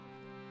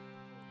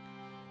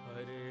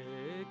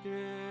Hare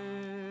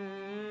Krishna,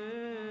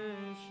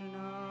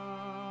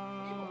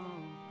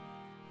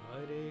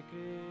 Hare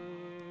Krishna,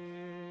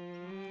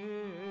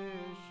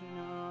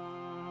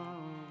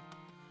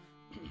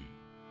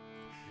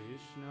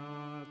 Krishna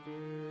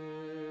Krishna,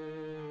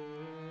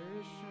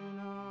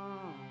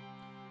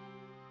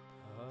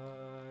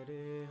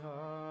 Hare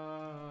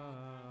Hare,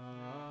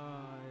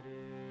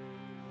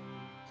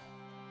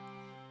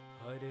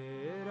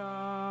 Hare Rama,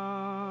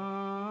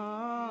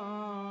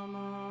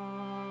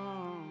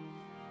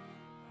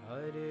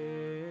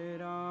 Hare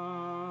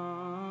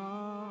Rama,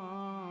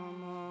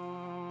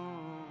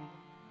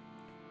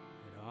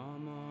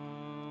 Rama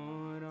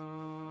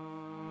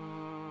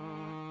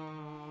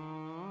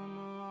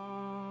Rama,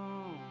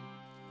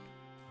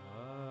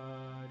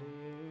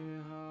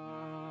 Hare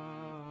Hare.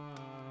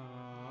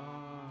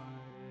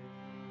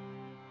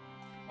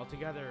 All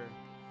together.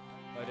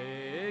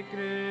 Hare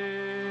Krishna,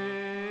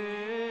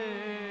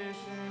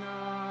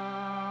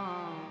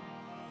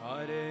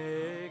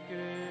 Hare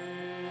Krishna,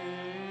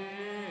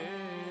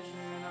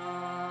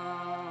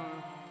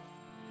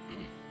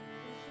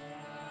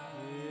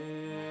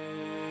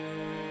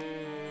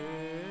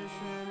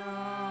 Krishna,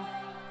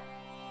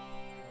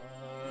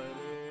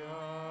 Hare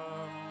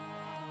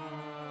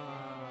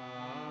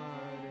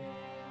Hare,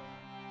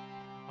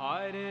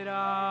 Hare Rama,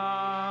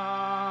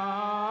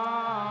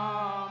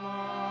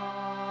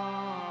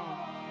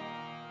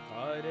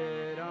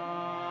 Hare Rama,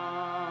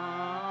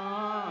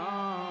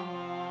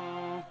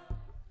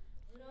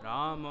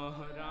 Rama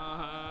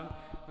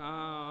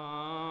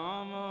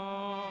Rama,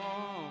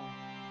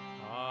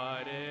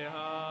 Hare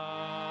Hare.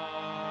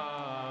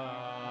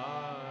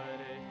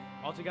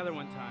 All together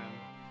one time.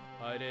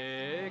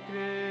 Hare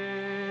Krishna,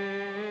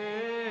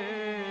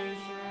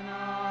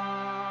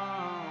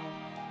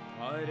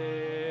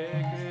 Hare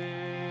Krishna,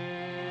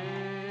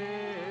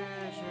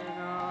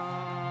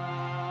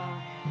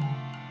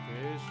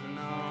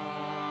 Krishna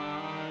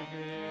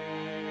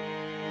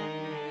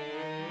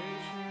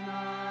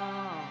Krishna,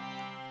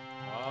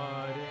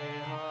 Hare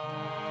Hare,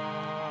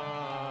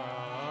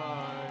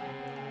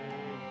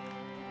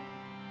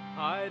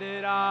 Hare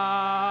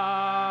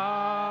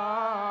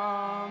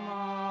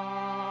Rama,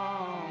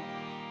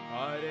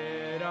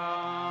 Hare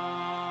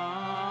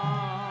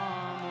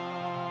Rama,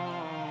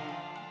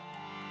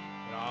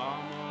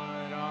 Rama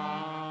Rama,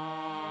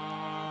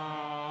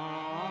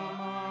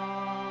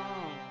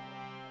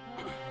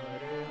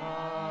 Hare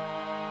Hare,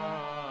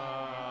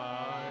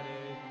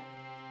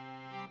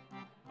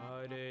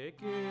 Hare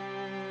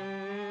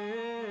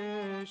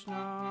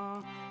Krishna,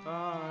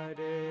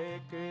 Hare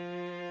Krishna,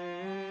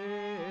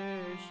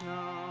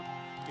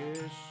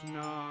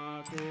 Krishna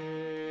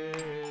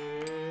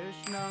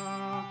Krishna,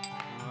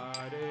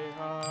 Hare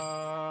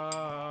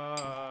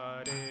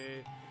Hare,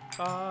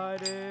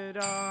 Hare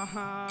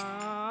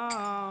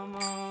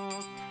Rama,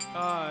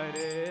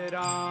 Hare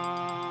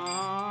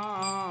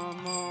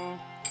Rama,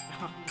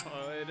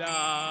 Rama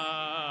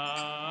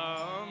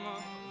Rama,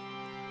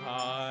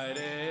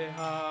 Hare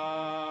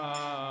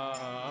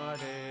Hare,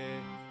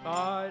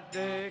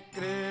 Hare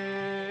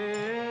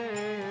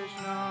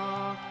Krishna,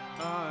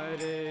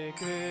 Hare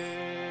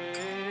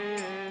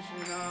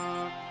Krishna,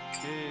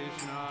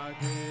 Krishna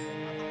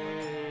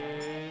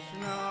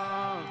Krishna,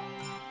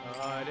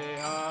 Hare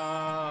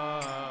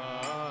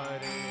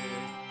Hare,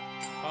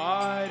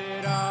 Hare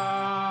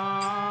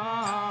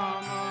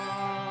Rama,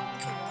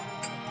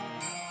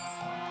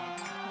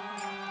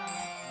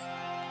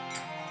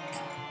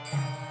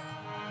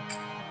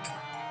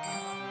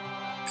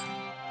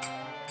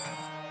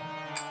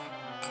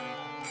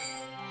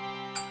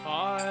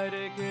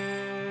 Hare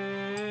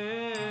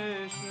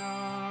Krishna,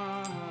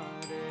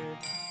 Hare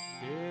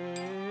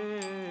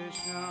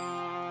Krishna,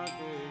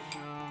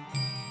 Krishna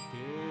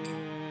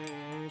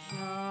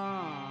Krishna,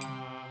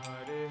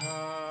 Hare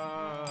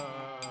Hare,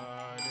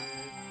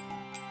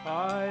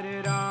 Hare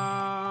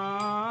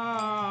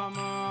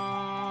Rama,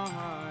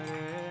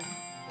 Hare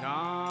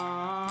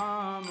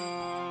Rama,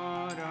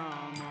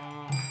 Rama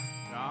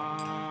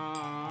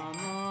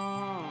Rama,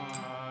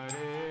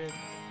 Hare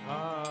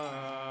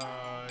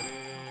Hare,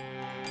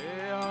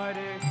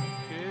 Hare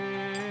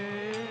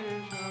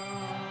Krishna,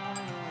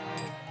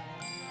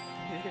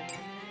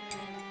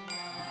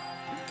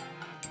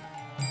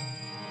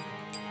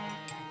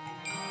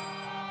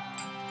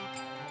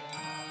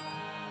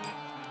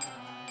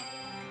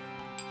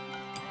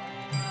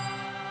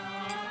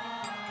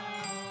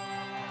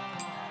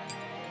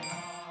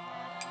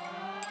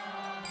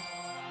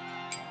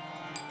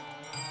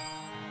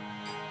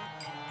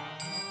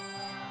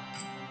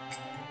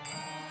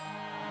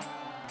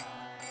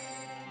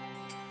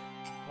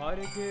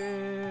 Hare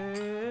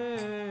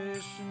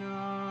Krishna,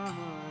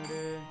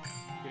 Hare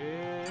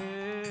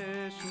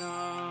Krishna,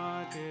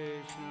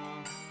 Krishna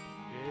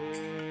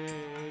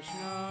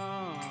Krishna,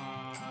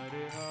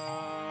 Hare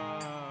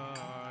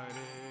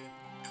Hare,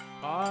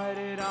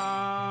 Hare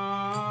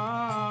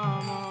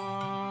Rama,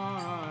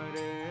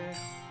 Hare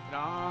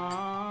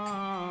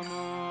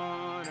Rama,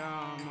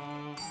 Rama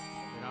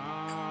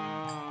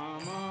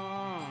Rama,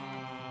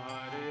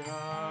 Hare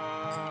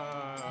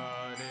Hare,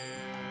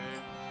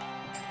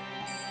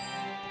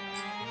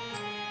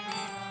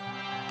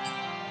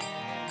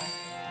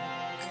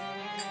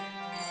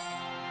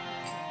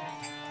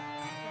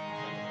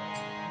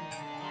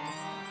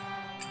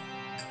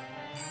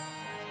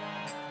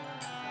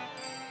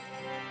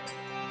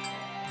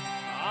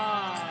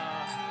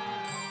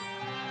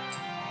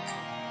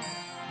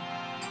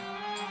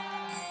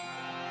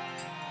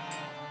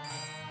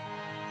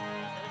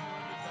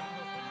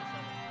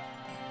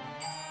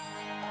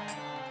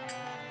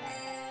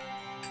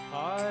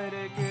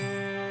 Hare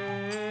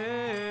Krishna,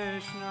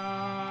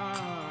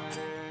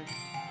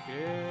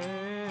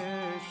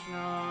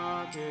 Krishna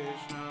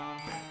Krishna,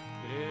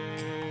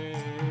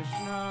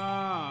 Krishna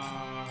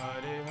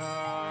Hare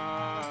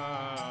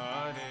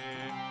Hare,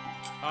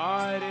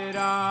 Hare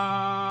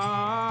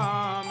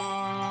Rama,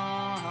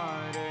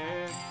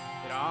 Hare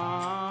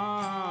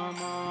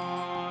Rama,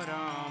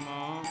 Rama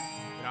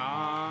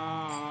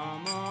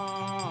Rama,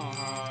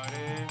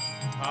 Hare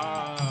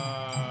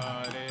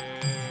Hare.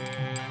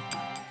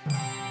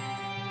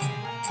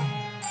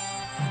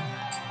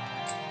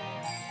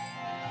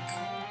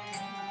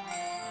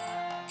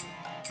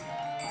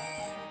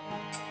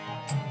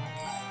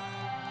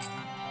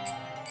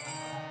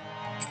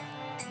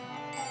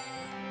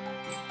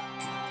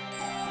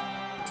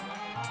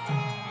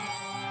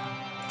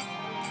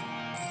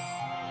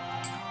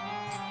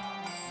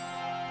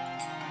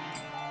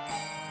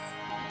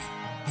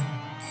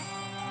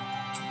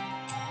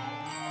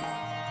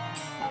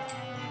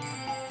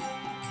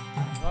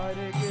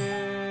 Hare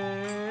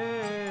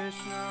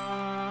Krishna,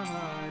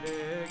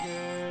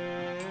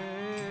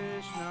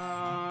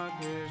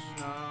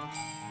 Krishna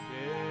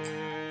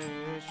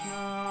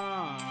Krishna,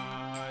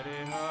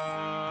 Hare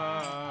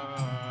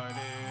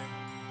Hare,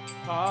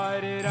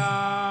 Hare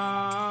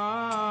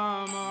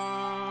Rama,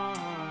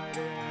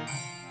 Hare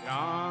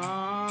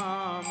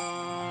Rama,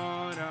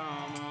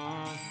 Rama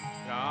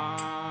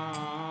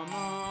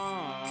Rama,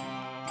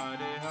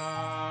 Hare Hare.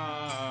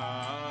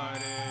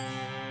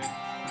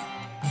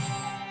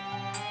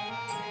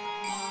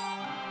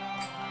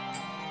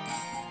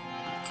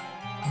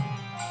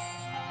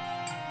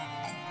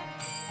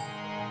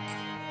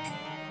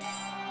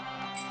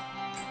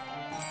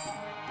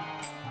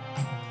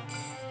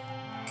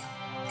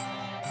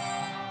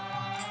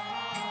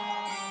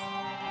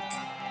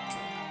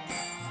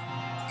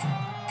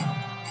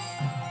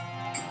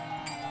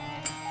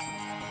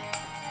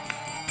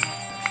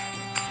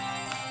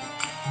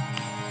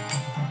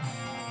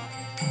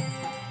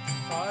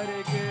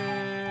 Hare Krishna,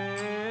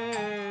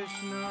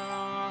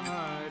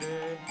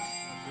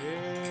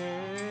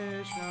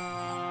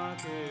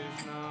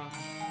 Krishna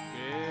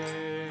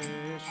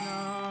Krishna,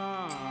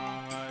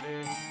 Hare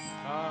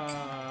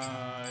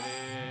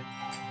Hare,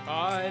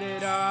 Hare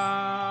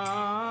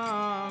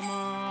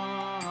Rama,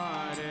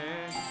 Hare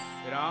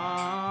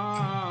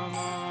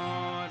Rama,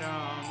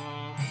 Rama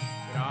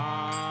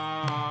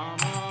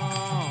Rama,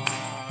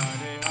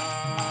 Hare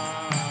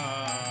Hare.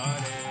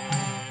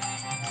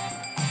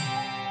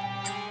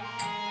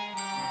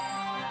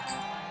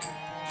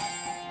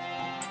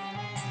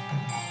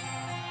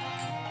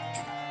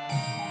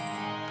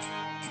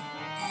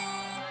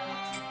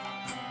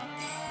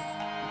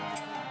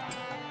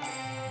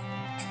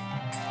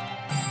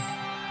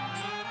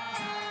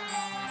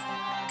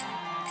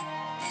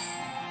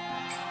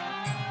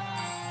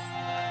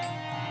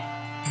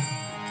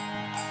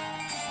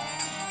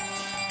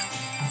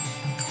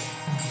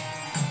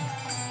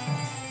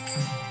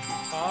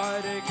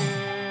 Hare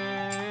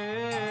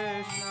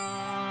Krishna,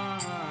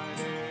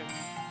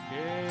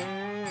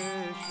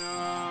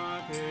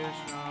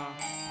 Krishna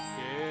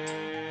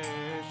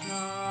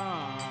Krishna,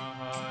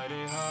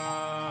 Hare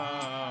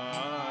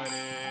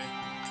Hare,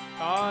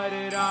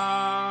 Hare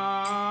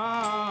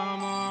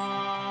Rama,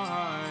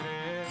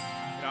 Hare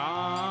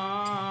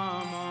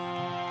Rama,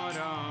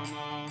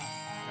 Rama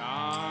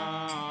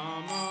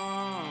Rama,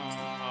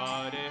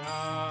 Hare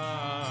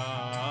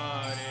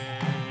Hare.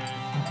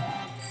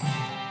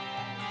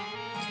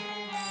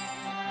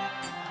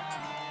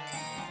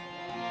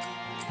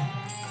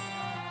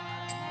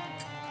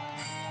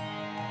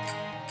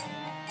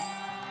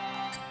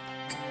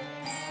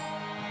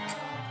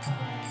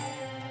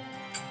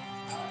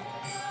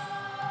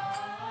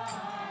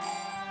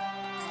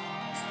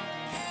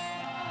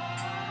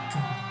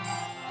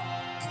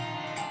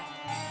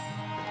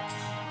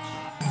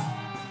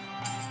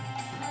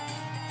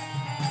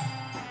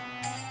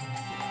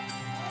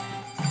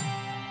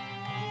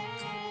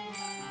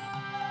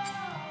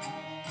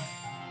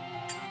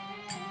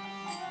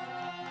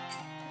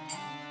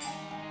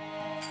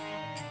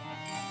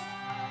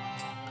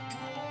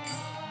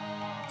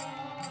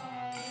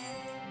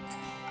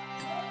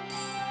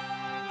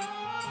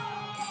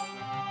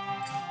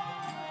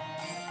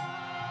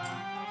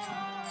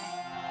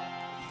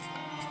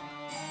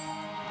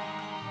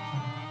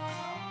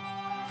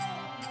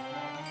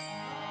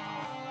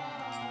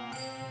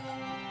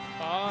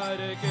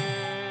 Hare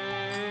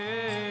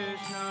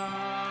Krishna,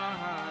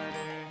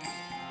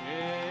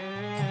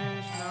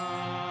 Krishna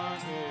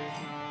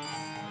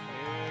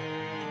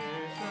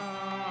Krishna,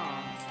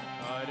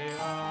 Hare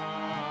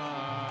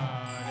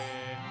Hare,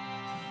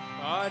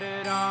 Hare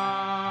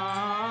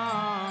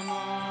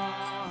Rama,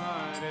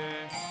 Hare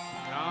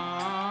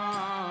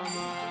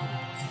Rama,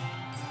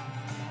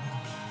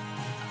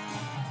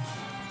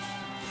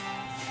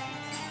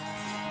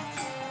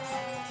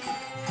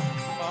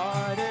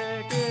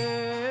 Hare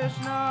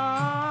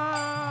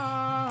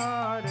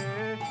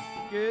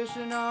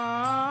Krishna,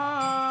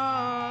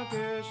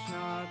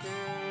 Krishna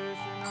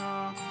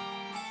Krishna,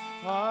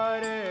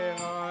 Hare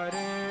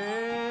Hare,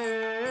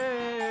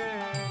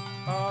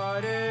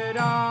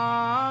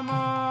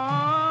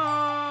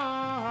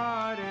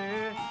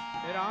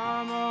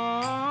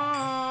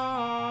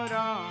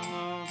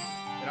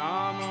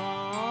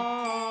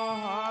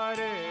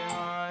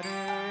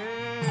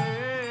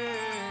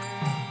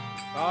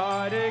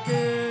 Hare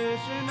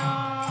Krishna,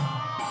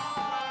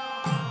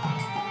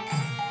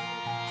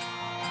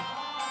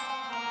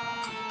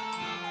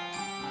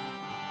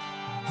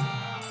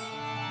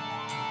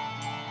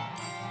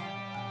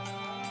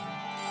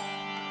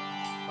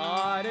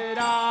 Hare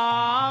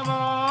Rama,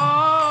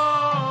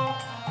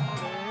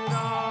 Hare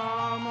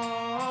Rama,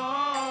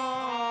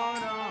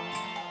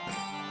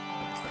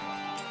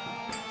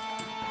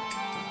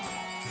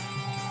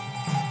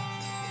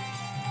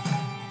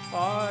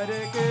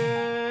 Hare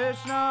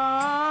Krishna,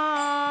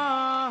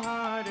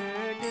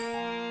 Hare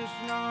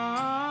Krishna,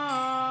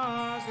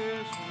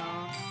 Krishna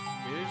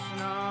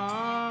Krishna,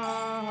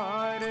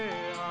 Hare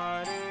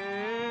Hare,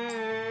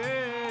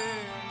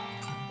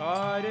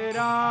 Hare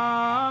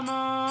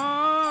Rama,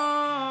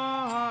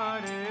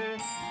 Hare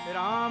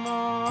Rama,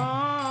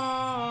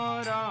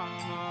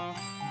 Rama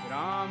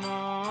Rama,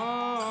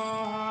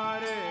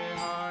 Hare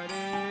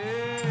Hare,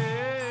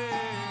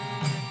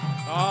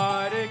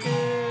 Hare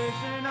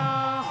Krishna,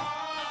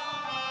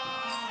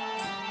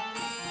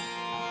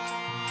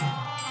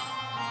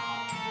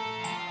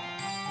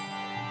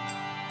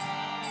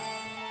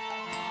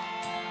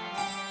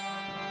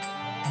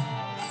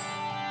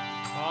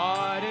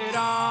 Hare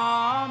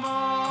Rama,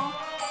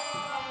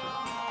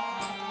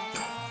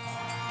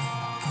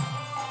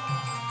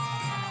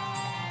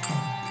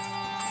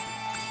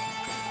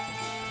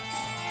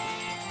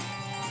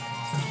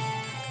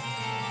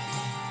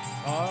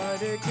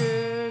 Hare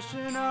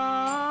Krishna,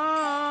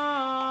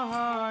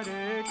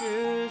 Hare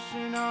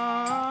Krishna,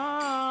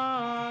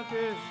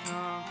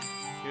 Krishna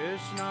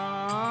Krishna,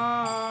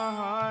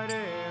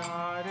 Hare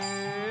Hare,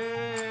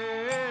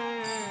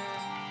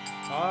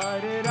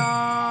 Hare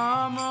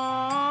Rama,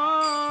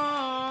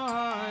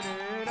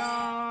 Hare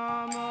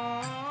Rama,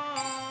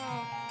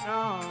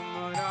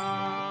 Rama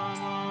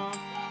Rama,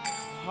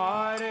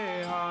 Hare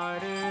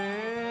Hare.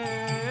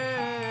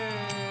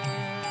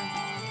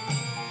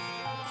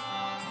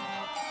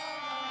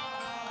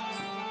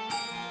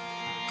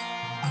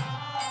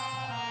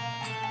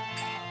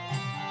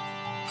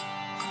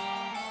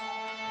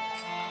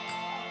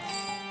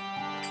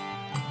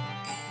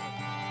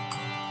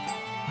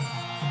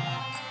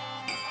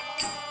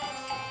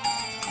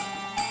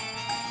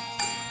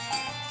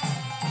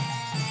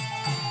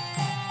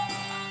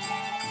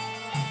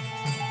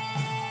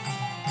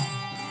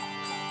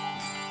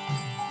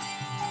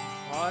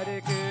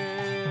 Hare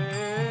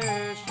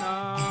Krishna,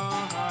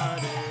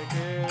 Hare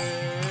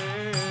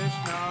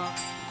Krishna,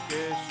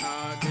 Krishna Krishna,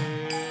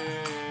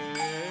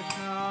 Hare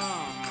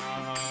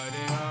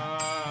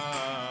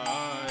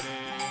Hare,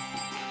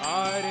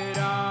 Hare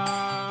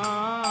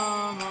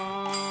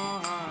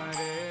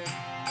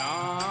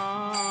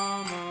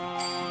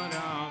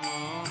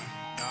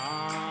Rama, Hare Rama,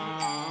 Rama Rama,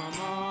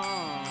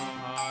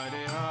 Hare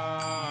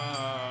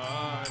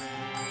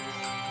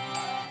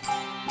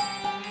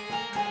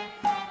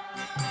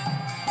Hare.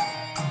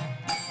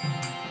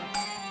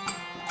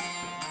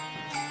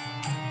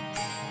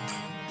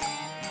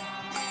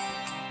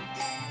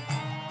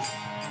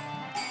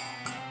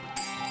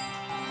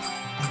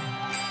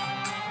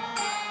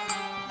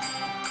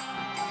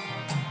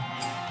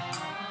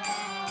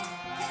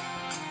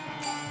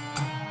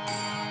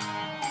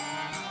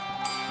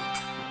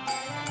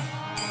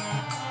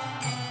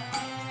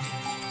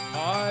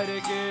 Hare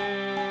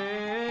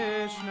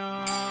Krishna,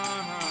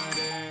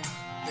 Hare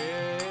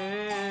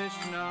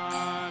Krishna,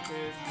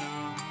 Krishna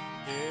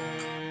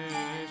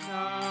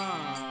Krishna,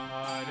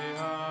 Hare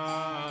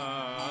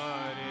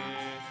Hare,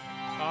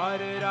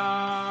 Hare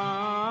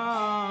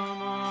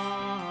Rama,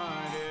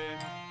 Hare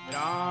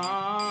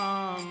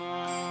Rama,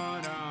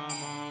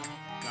 Rama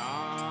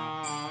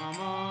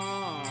Rama,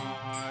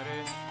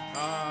 Hare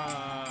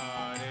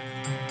Hare.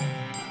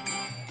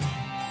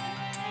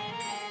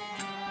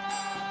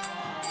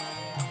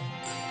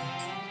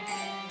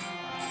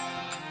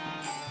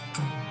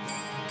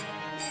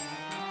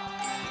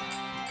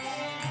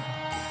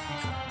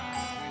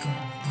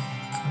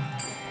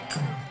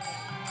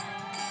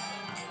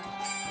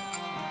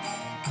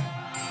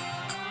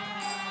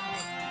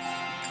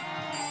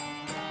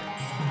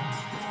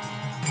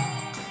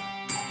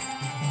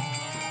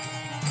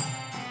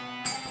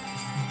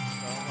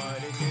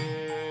 Hare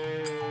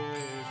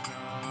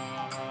Krishna,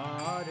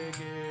 Hare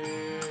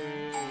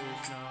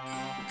Krishna,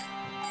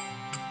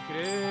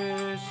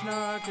 Krishna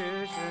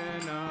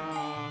Krishna,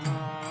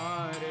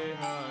 Hare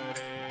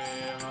Hare,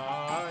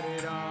 Hare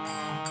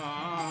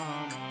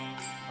Rama,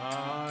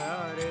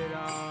 Hare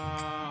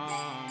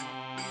Rama,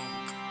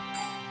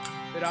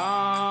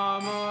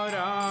 Rama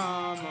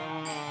Rama,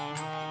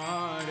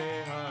 Hare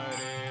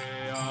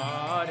Hare,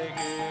 Hare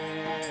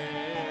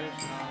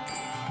Krishna.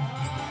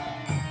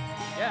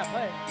 Yeah,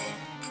 play it.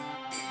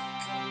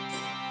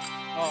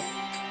 Oh.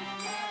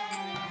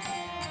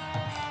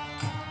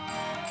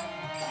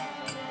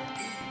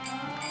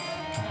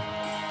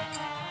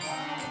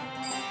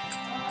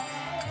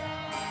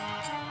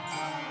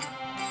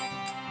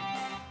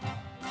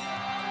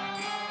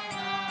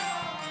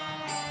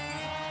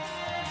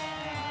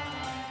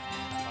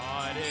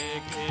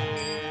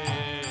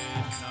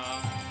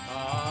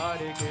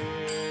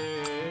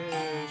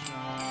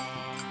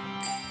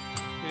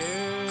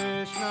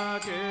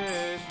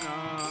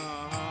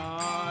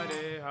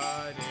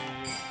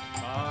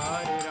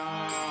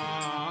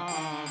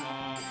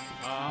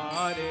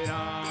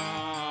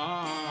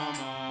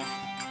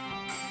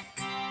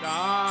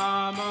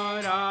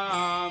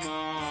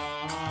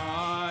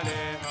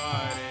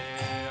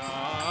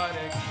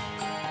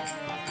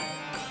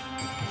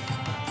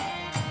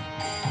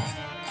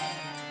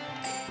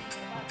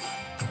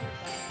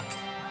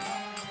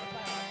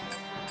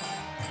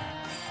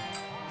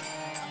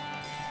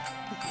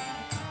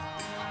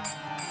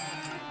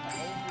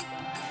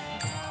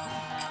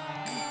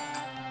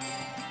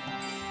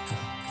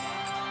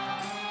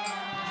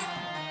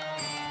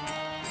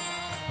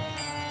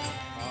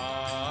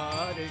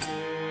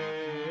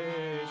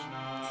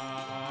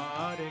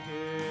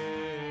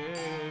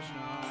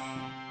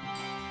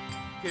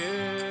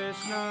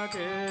 Krishna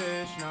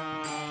Krishna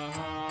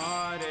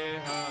Hare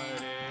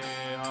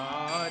Hare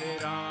Hare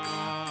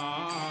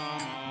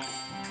Rama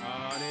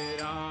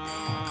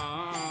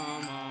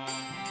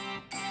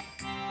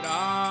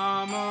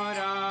Rama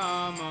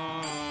Rama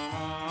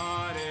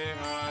Hare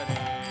Hare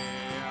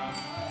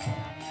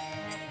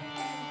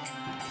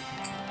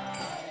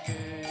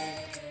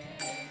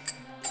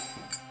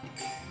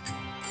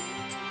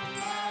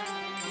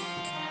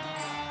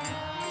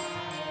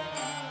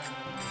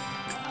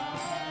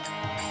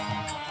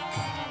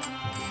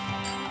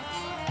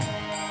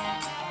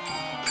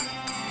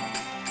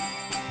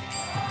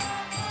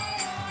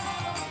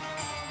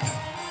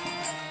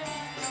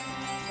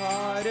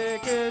Hare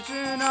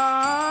Krishna, Krishna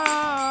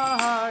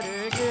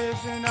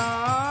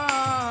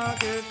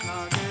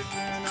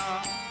Krishna,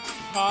 Hare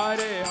Hare,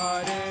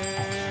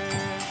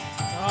 Hare Rama,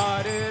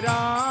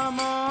 Rama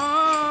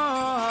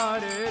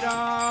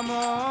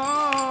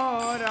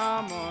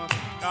Rama,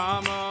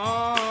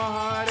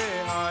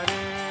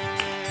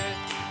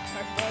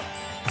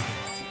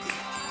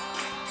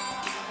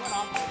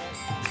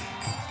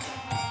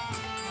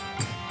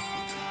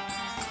 Hare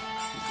Hare.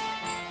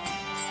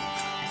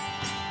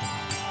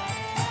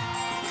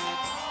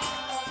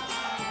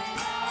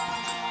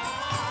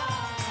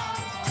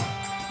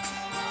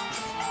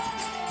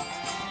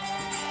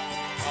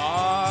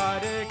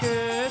 Hare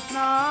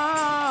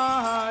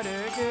Krishna,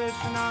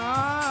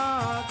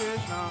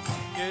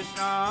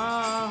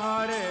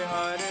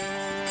 Krishna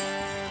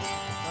Krishna, Hare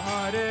Hare,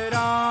 Hare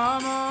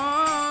Rama,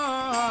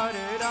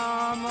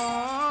 Rama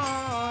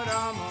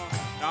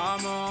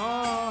Rama,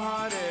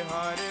 Hare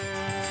Hare.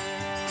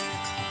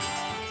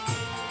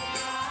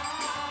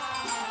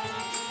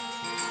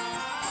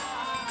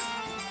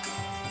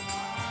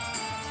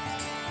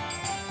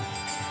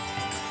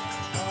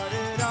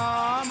 Hare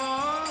Rama,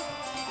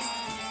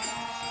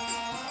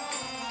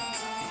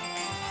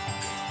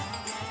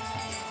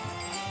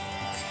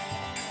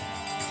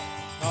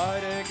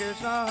 Hare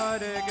Krishna,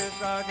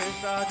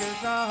 Krishna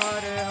Krishna,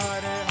 Hare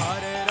Hare,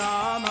 Hare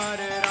Ram,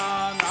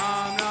 Ram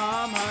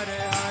Ram, Hare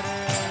Hare.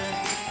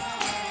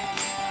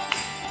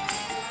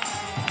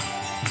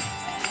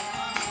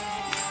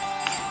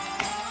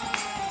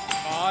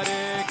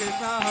 Hare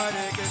Krishna,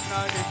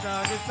 Krishna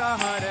Krishna,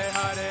 Hare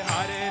Hare,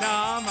 Hare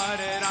Ram,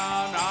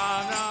 Ram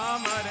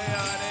Ram, Hare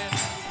Hare.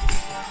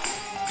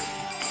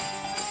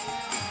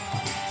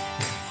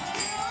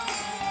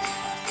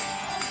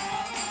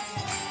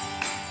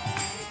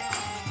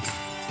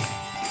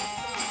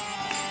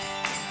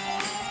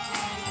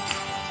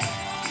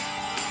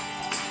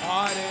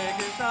 Hare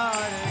Krishna,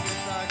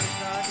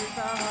 Krishna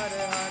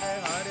Hare Hare,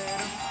 Hare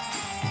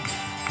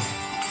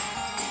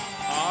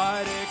Ram.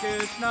 Hare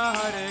Krishna,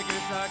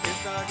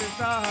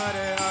 Krishna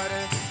Hare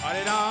Hare,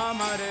 Hare Ram,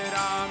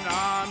 Ram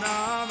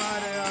Ram,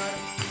 Hare Hare.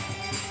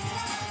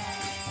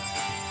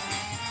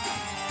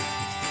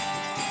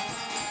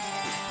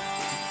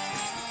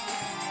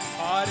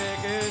 Hare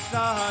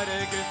Krishna,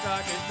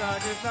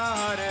 Krishna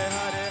Hare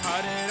Hare,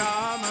 Hare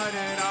Ram,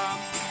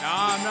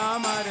 Ram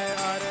Ram, Hare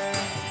Hare.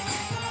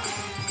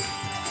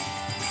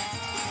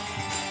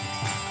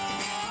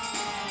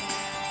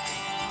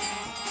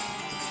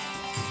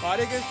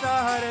 Hare Krishna,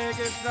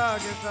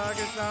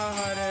 Krishna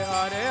Hare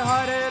Hare,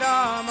 Hare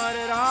Ram,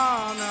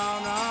 Ram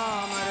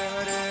Ram, Hare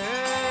Hare.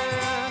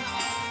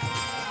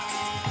 Hare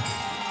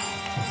Krishna,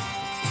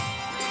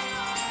 Krishna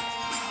Hare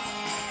Hare,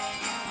 Hare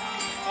Ram,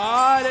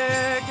 Ram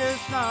Ram,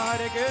 Hare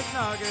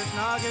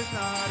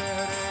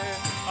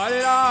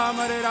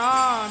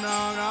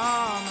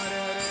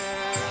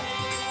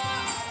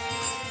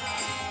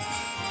Hare.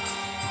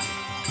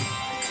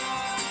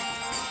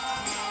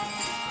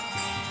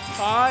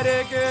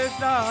 Hare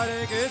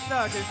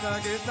Krishna,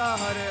 Krishna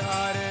Hare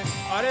Hare,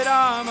 Hare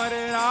Ram,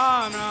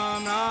 Ram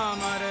Ram,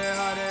 Hare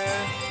Hare.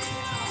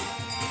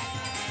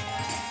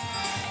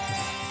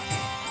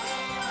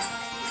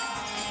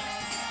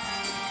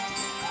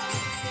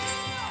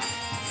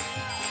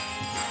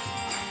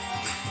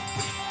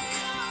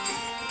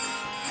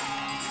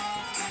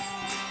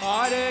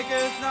 Hare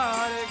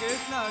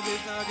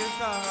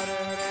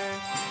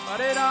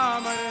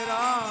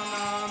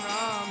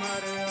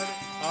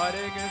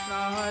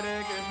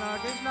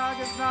Krishna,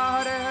 Krishna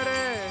Hare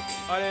Hare,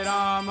 Hare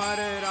Ram,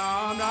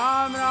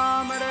 Ram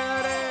Ram, Hare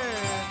Hare.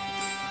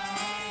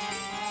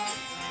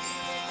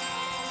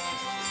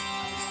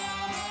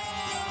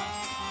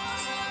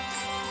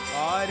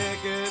 Hare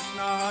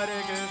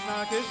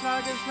Krishna, Krishna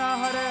Hare Hare, Hare Ram, Ram Ram, Hare Hare. Hare Krishna, Krishna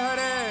Hare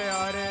Hare,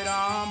 Hare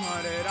Ram,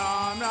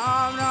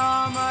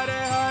 Ram Hare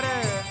Hare.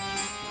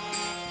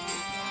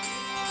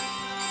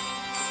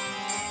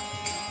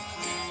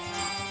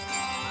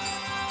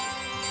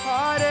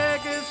 Hare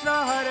Krishna,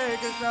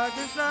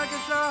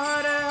 Krishna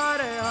Hare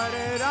Hare,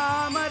 Hare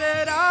Ram,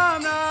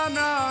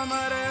 Ram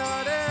Hare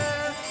Hare.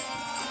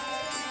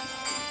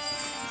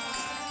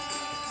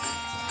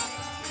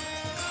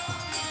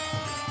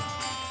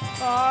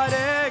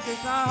 Hare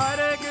Krishna,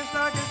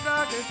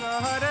 Krishna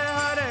Hare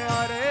Hare,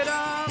 Hare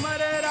Ram, Ram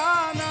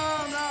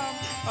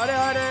Hare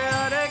Hare,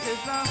 Hare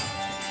Krishna.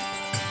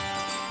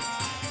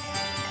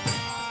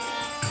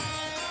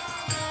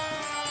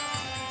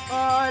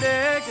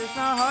 Hare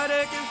Krishna,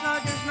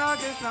 Krishna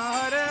Krishna,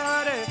 Hare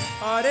Hare,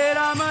 Hare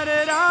Ram,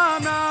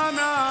 Ram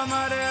Ram,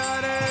 Hare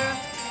Hare.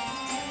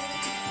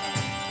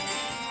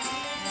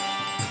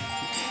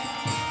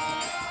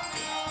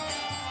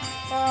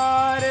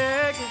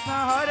 Hare Krishna,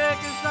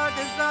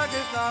 Krishna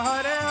Krishna,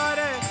 Hare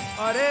Hare,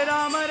 Hare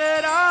Ram,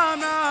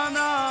 Ram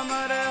Ram,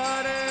 Hare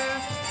Hare.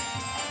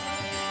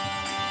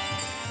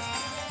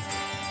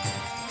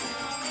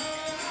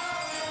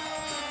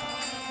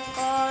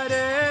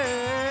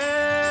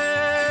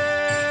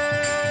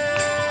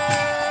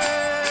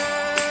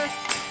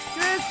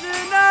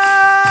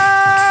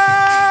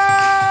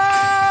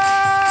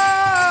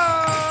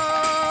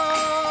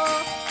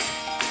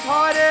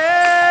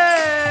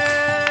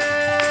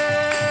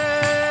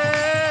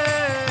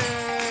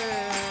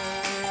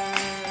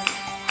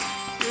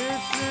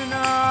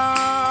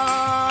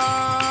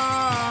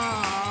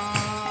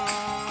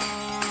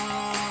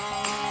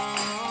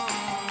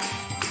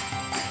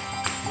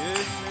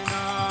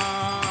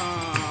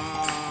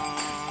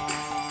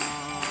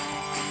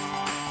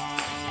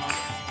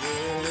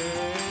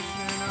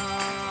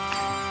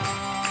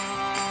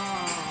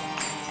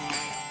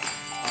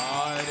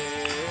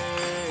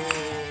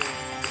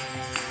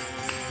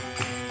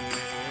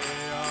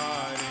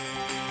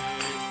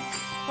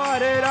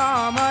 Hare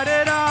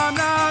Hare Ram,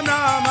 Ram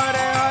Ram,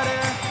 Hare Hare.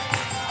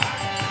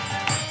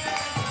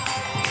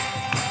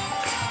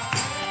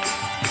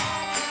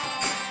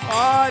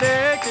 Hare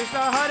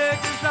Krishna,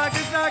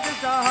 Krishna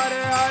Krishna,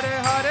 Hare Hare,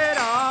 Hare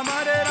Ram,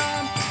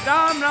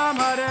 Ram Ram,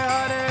 Hare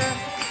Hare.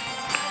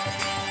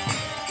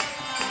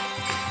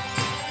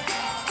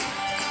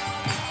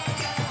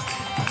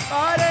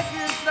 Hare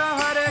Krishna,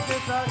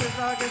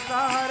 Krishna Krishna,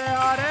 Hare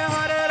Hare,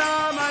 Hare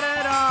Ram,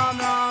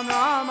 Ram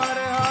Ram,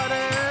 Hare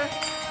Hare.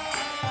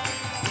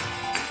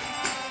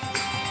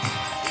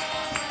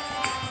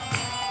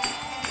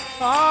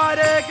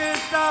 Hare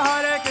Krishna,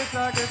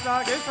 Krishna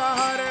Krishna,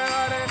 Hare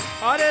Hare,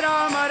 Hare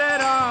Ram,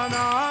 Ram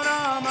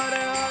Ram,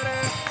 Hare Hare.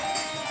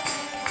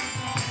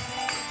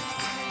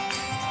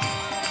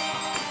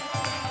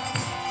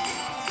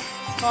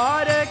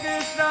 Hare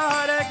Krishna,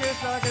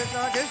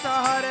 Krishna Krishna,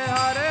 Hare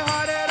Hare,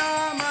 Hare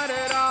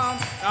Ram,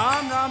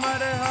 Ram Ram,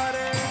 Hare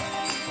Hare.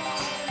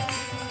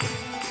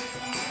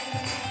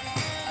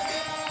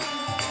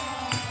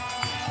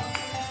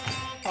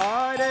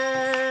 Hare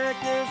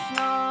Krishna,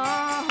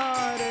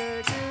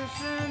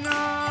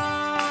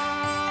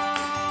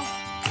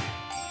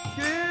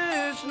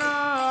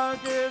 Krishna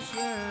Krishna,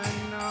 Hare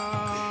Hare,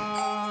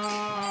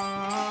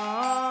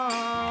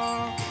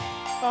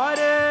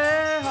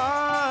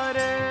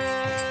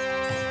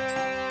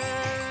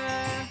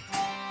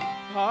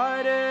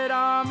 Hare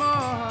Rama,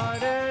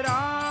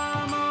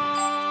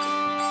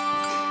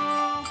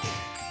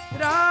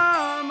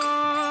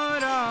 Rama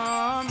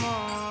Rama,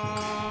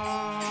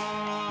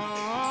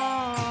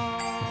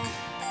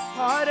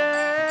 Hare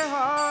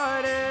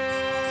Hare.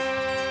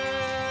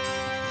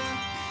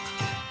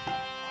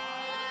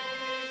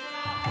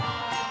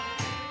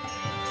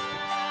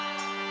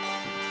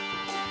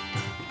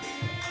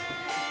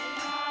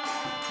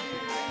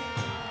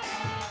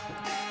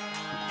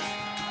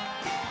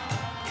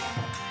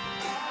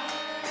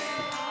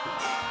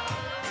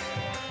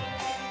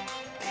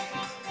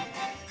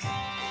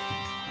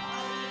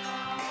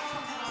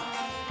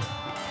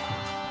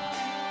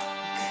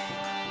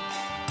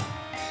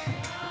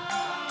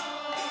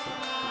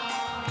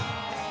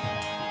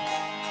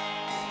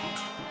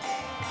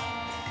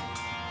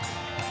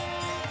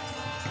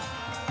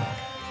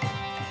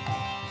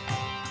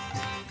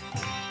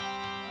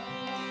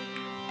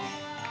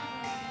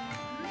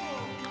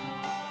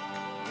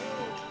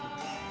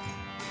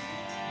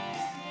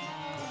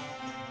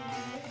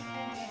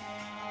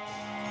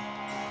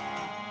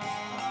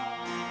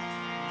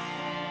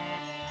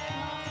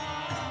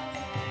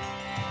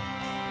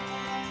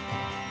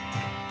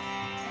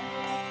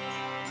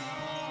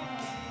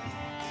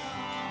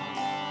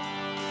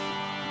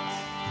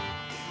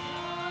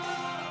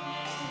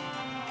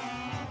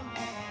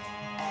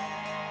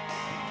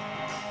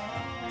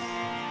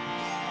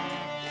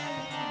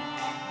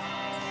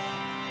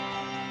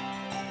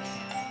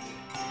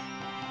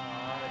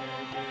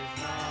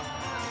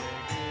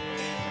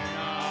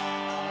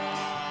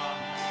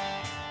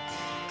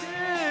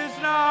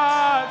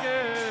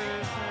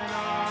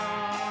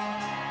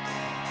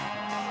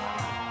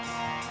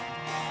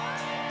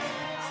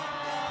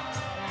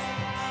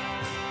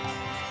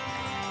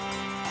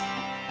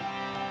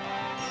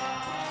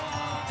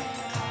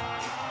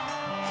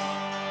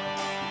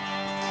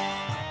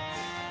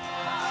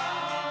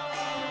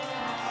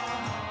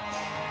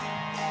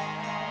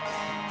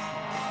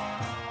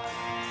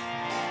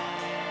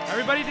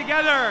 Everybody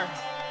together.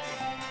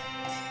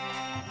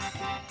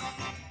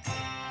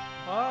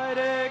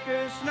 Hare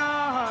Krishna,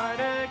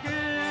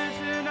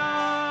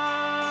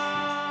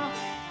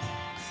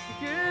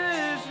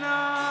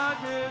 Krishna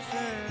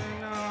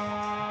Krishna,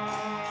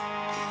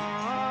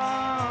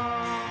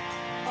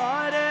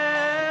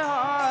 Hare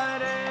Hare.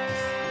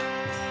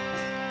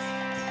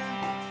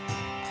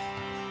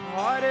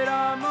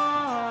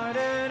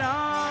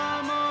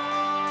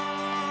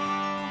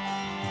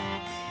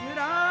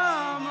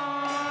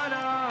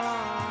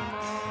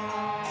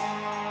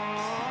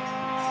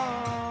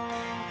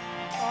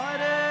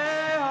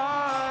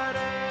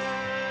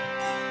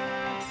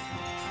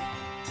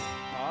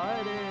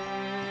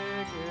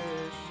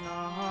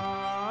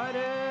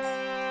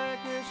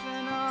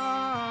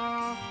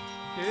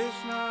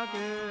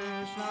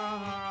 Krishna,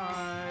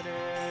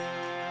 Hare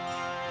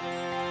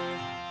Hare,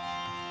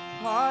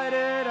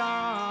 Hare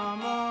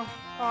Rama,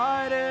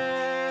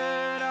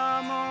 Hare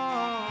Rama,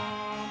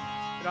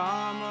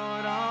 Rama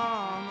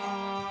Rama,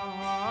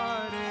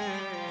 Hare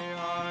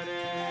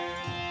Hare,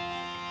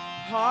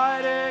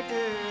 Hare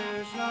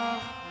Krishna,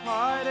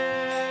 Hare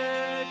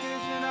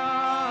Krishna,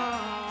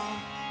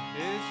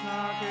 Krishna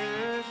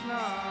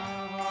Krishna,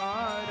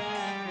 Hare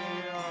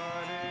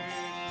Hare,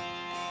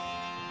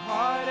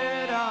 Hare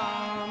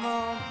Rama,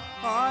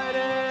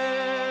 Hare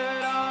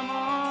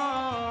Rama,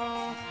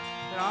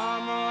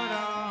 Rama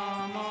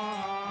Rama,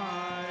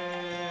 Hare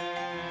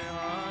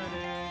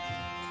Hare,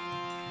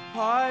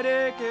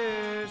 Hare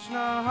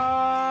Krishna,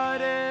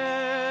 Hare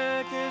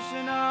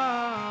Krishna,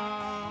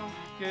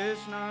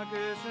 Krishna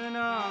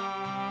Krishna,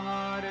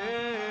 Hare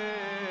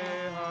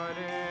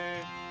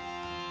Hare,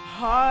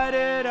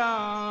 Hare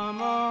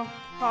Rama,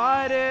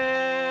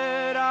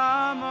 Hare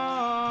Rama,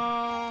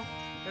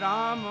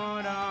 Rama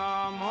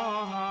Rama,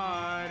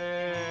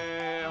 Hare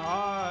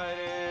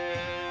Hare.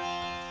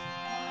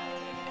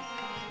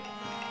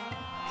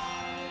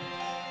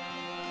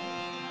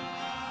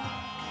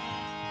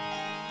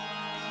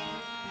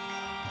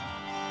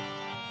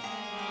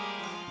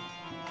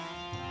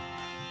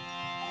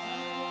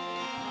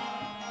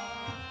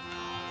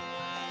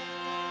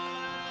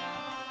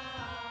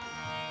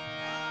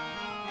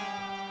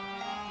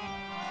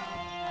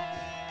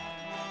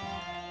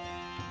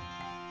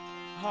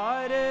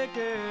 Hare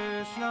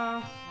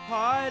Krishna,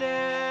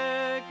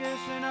 Hare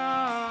Krishna,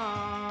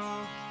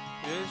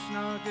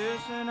 Krishna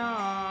Krishna,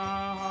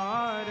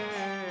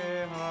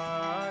 Hare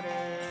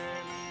Hare,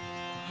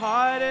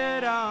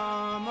 Hare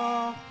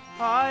Rama,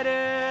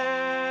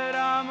 Hare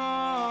Rama,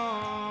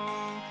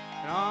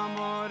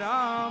 Rama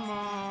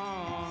Rama,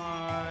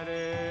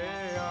 Hare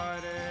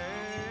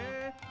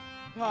Hare,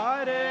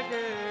 Hare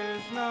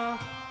Krishna,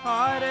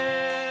 Hare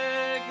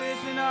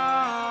Krishna,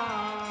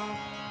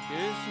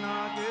 Krishna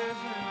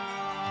Krishna,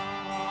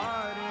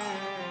 Hare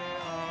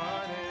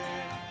Hare,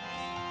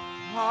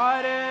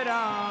 Hare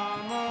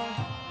Rama,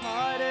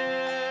 Hare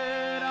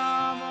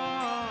Rama,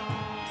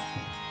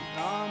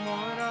 Rama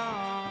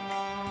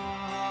Rama,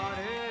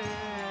 Hare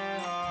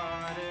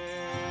Hare,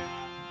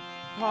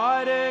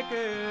 Hare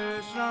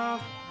Krishna,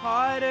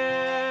 Hare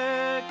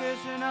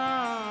Krishna,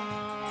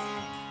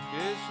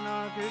 Krishna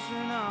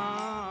Krishna,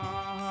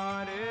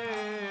 Hare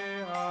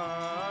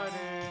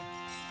Hare,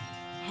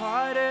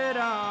 Hare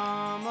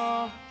Rama,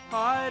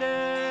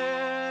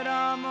 Hare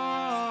Rama,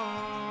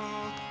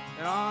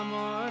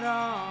 Rama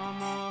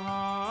Rama,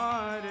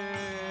 Hare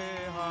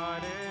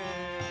Hare,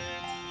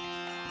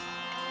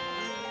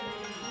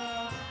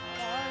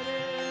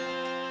 Hare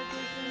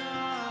Krishna,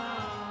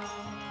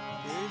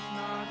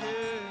 Krishna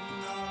Krishna,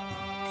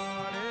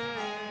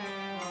 Hare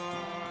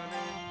Hare,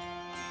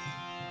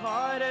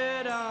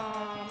 Hare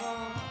Rama,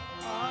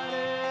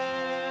 Hare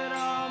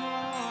Rama,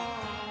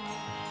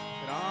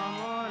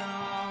 Rama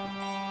Rama,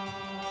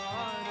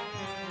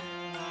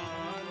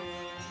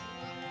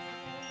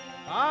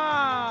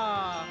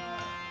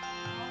 Hare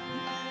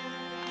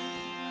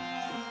Hare.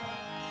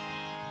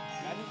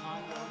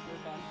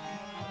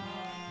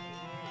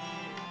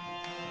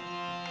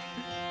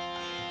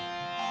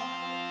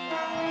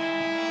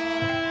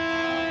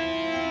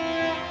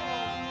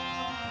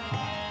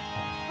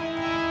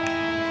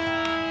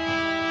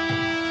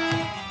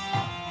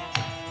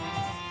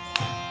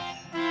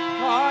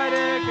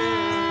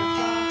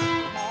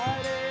 Hare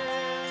Krishna,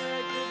 Hare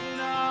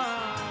Krishna,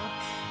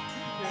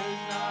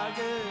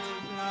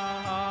 Krishna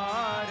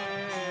Krishna,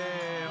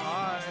 Hare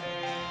Hare,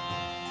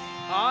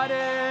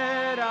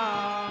 Hare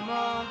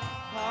Rama,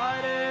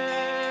 Hare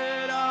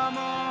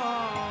Rama,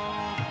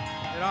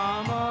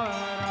 Rama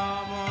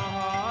Rama,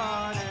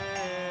 Hare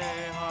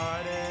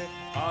Hare,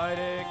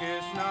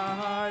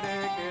 Hare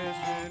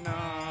Krishna,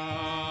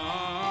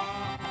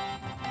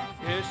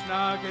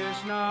 Krishna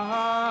Krishna,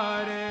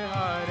 Hare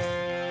Hare,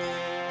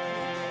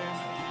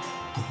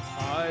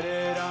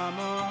 Hare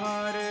Rama,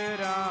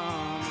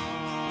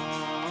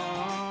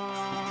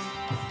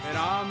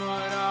 Rama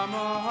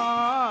Rama,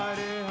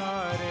 Hare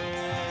Hare,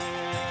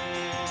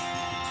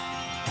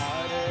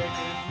 Hare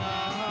Krishna,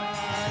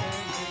 Hare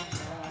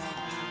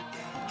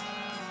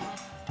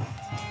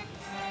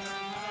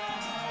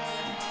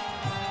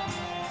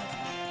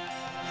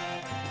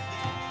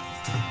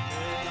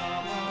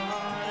Rama,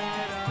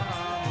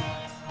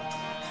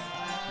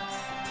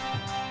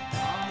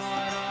 Rama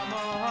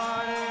Rama,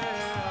 Hare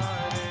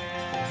Hare,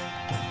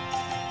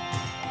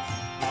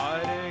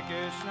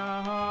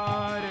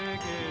 Hare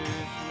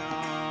Krishna,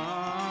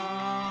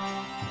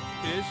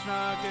 Krishna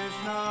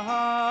Krishna,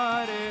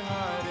 Hare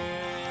Hare,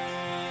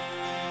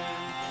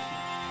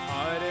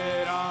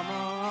 Hare Rama,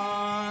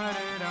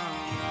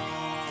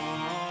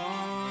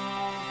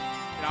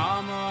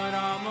 Rama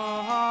Rama,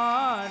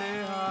 Hare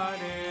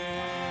Hare,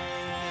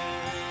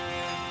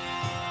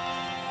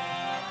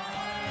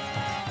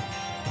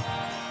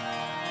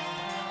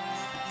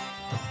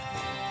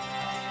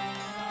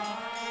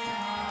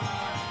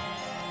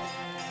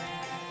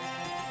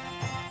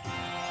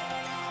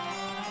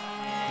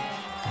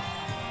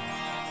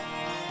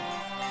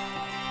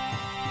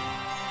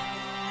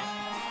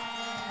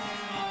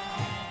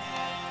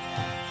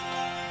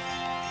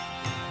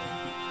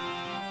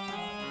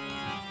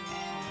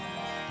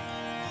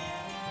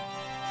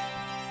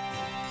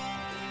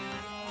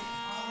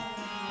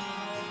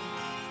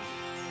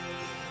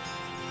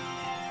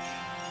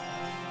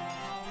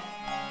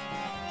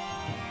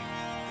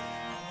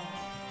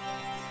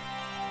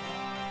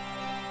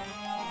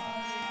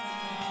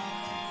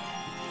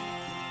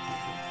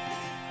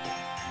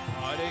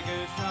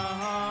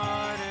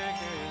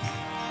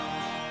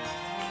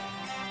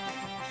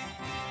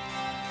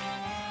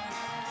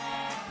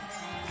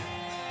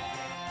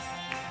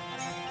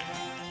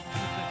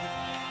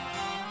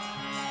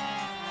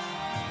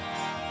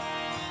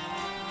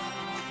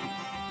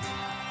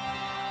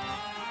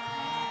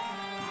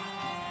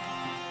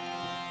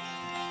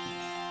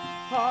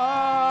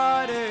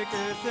 Hare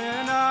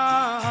Krishna,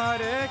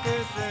 Hare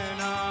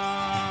Krishna,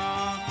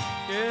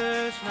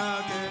 Krishna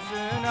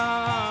Krishna,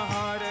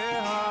 Hare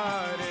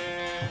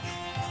Hare,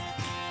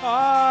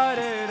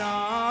 Hare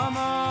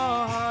Rama,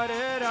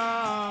 Hare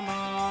Rama,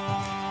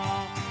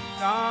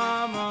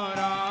 Rama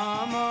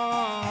Rama,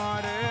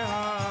 Hare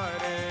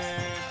Hare.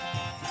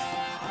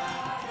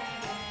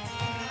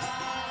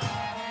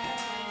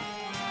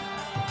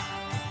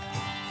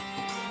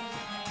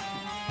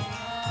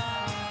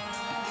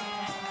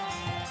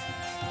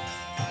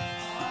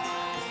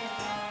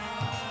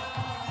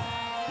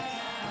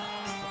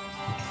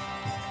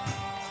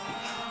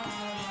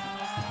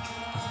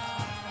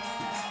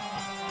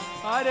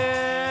 Hare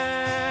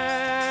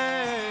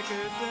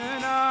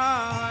Krishna,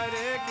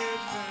 Hare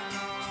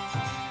Krishna,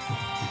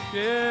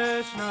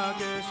 Krishna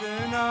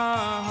Krishna,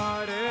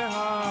 Hare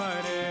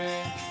Hare,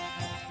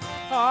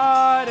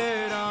 Hare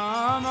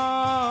Rama,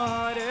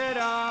 Hare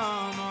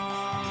Rama,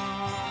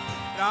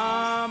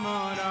 Rama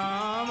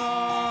Rama,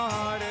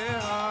 Hare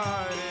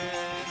Hare.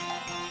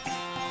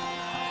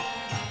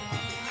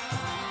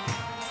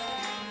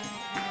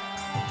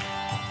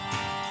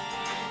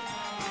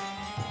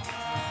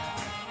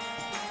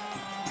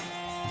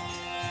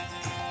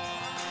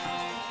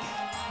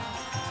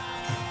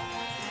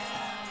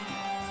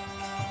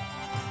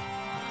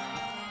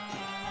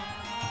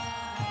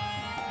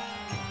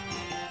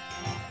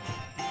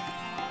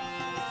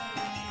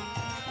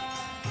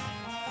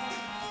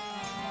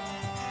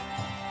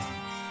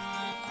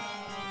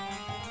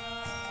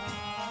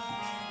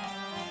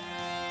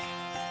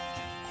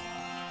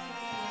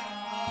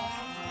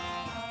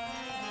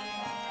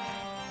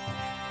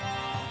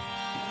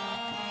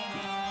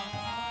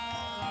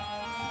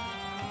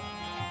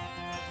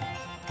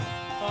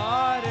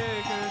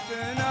 Hare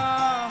Krishna,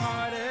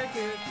 Hare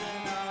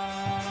Krishna,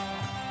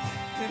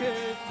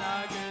 Krishna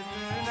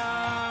Krishna,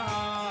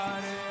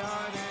 Hare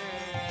Hare,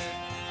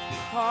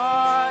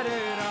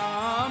 Hare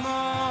Rama,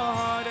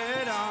 Hare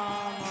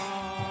Rama,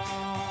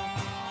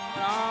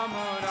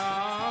 Rama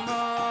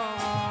Rama,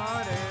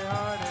 Hare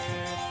Hare,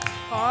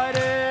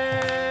 Hare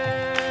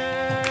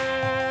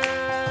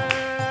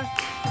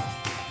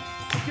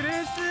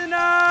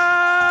Krishna.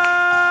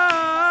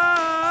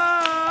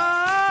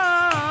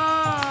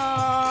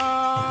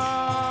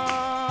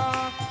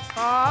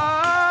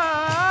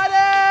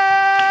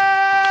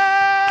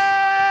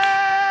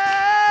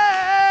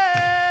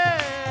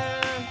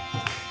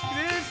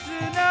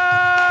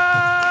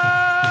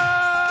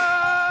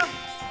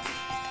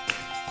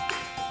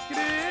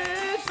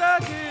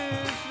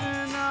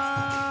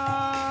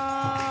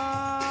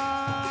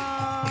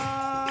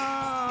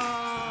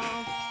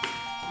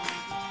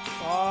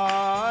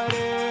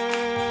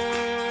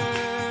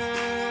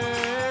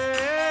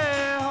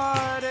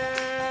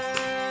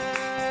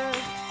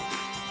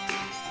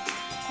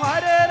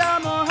 Hare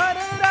Rama,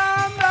 Hare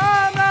Ram,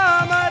 Ram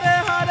Ram, Hare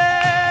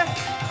Hare.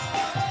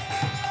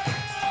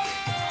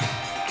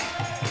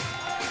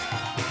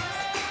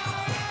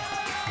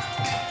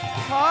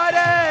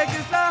 Hare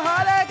Krishna,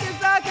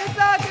 Krishna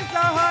Krishna,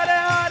 Hare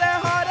Hare,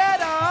 Hare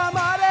Ram,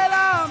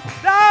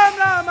 Ram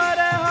Ram,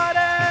 Hare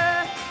Hare.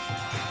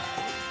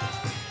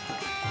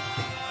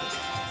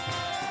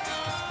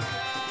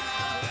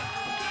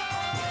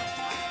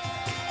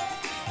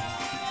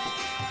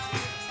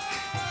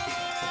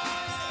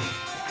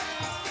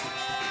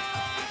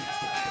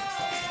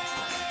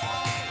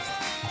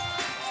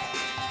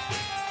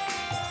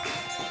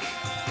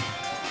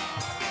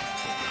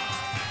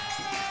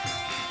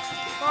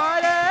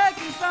 Hare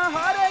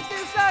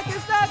Krishna,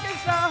 Krishna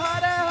Krishna,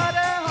 Hare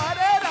Hare,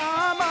 Hare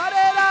Ram,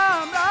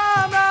 Ram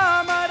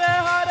Ram, Hare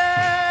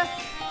Hare.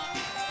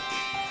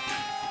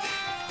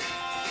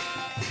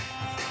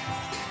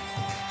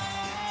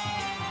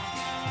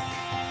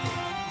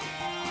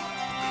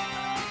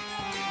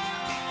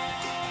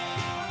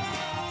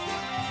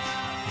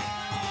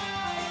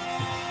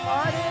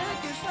 Hare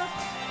Krishna.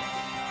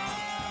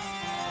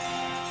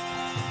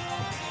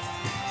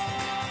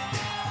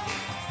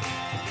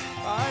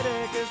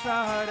 Hare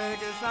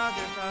Krishna,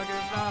 Krishna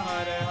Krishna,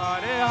 Hare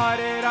Hare,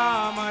 Hare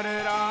Ram,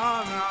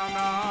 Ram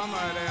Ram,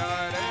 Hare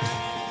Hare.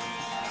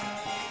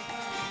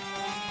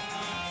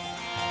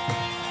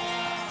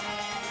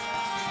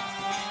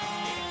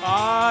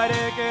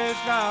 Hare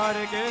Krishna,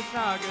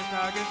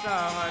 Krishna Krishna,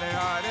 Hare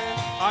Hare,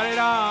 Hare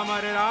Ram,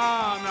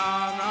 Ram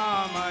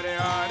Ram, Hare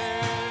Hare.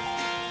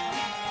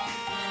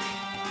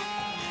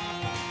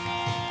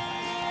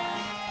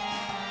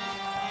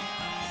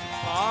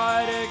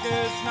 Hare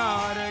Krishna,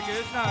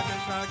 Krishna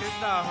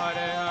Krishna,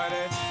 Hare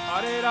Hare,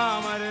 Hare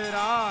Ram,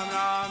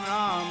 Ram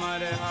Ram,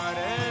 Hare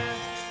Hare.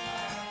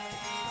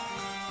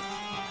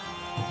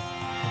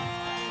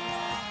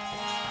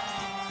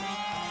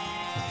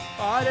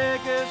 Hare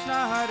Krishna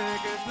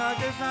Krishna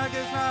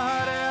Krishna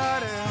Hare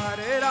Hare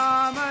Hare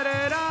Ram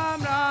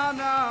Ram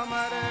Ram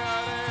Hare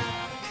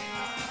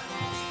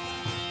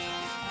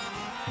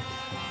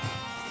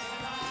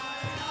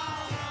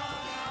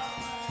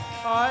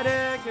Hare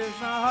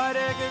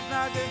Hare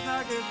Krishna Krishna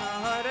Krishna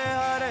Hare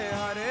Hare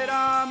Hare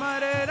Ram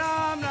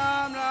Ram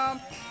Ram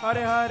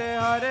Hare Hare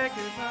Hare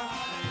Krishna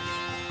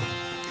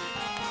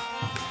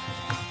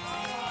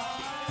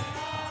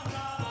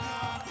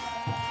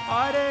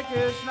Hare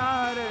Krishna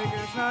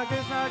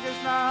Krishna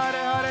Krishna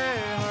Hare Hare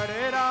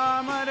Hare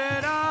Ram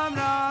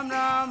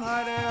Ram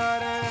Hare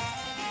Hare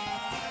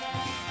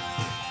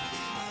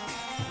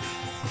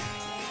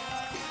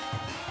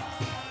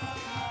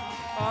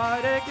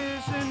Hare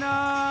Krishna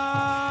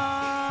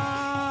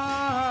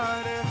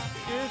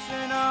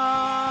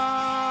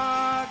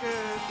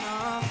Krishna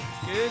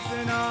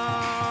Krishna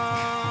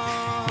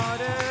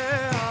Hare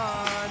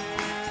Hare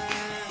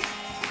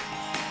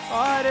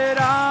Hare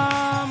Ram Hare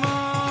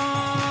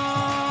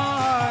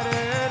Krishna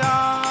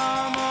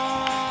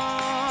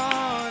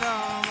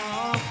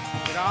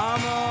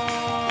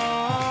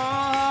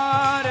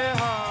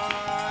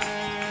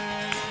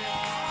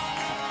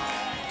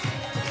Krishna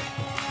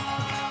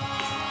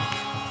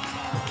Krishna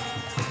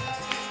Hare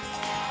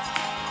Hare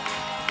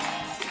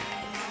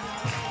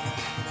Hare Rama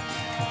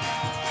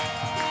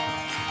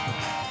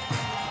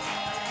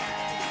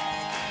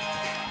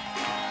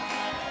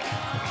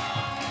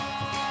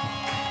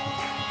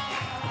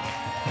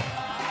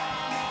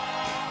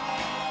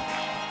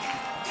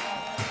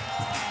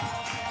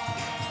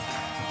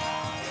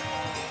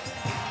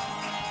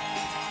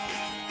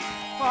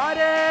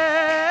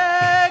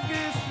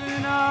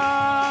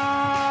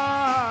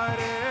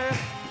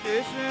Rama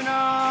Rama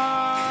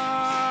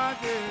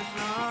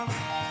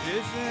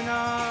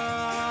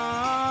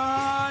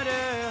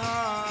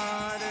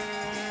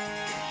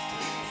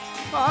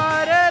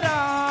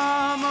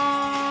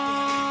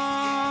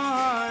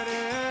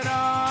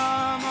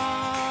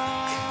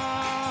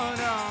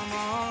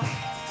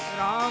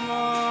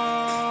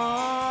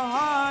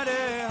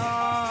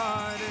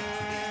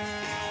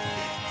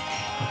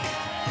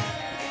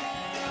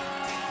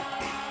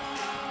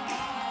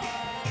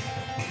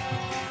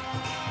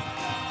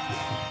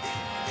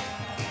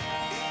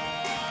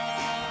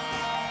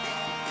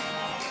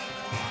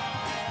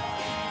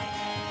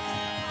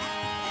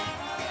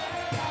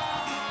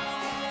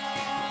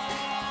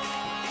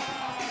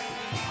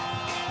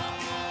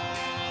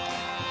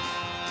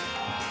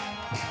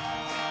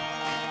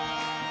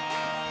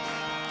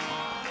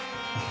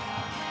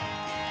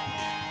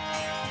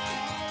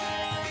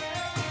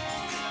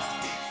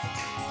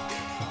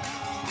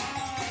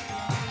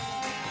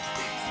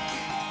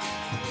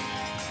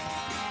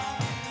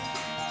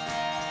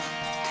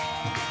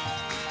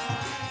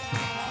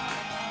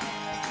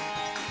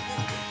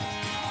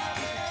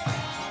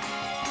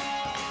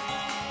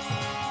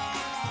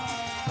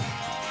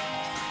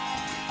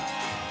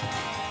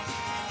Hare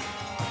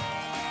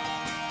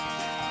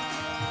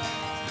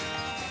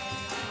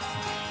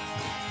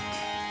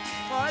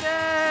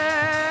Hare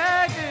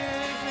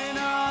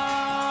Krishna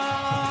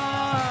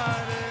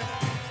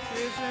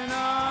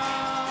Krishna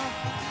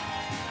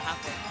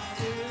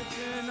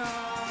Krishna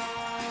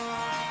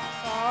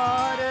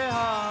Hare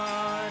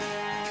Hare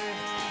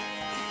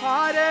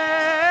Hare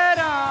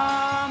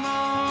Rama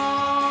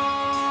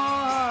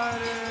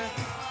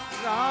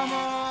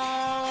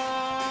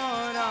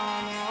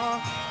Rama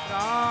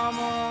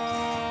Rama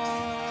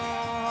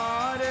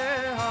Hare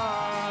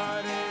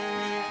Hare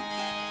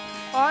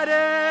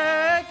Hare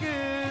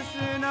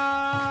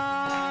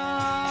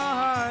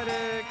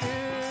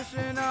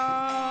Krishna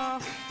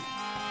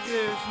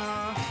Krishna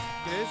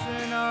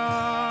Krishna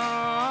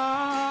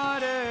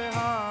Hare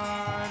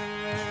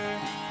Hare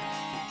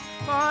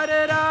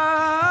Hare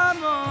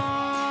Rama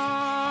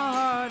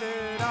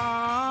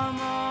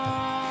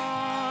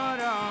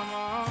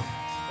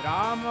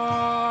Rama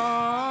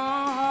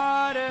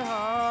Hare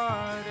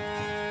Hare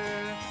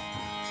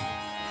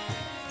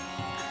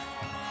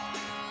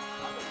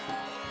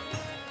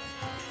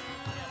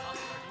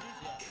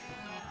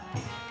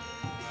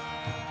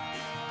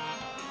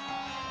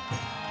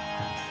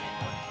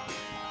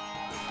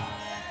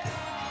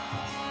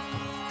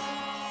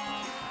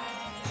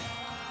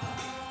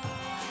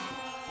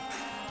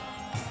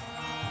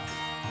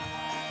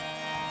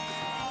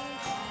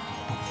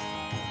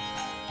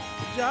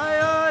Jai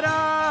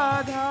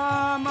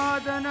Radha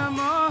Madan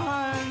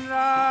Mohan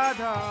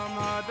Radha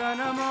Madan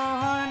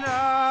Mohan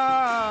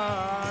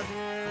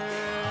Radhe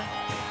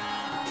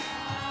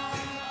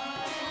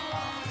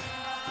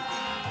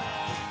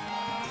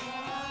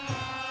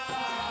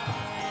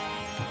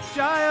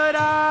Jai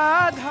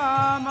Radha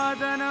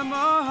Madan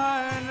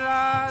Mohan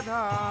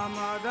Radha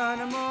Madan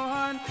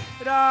Mohan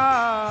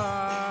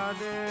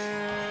Radhe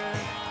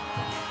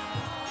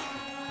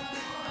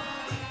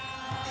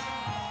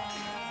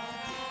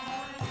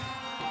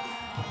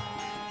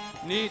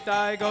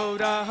Nitai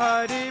Gaura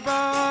Hari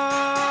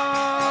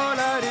Bol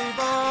Hari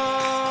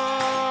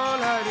Bol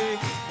Hari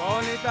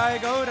Bol Nitai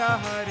Gaura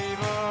Hari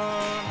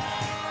Bol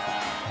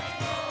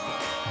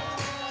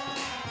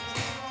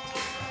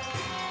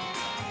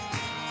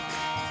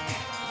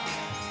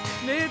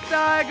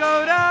Nitai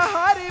Gaura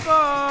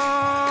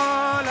Haribol.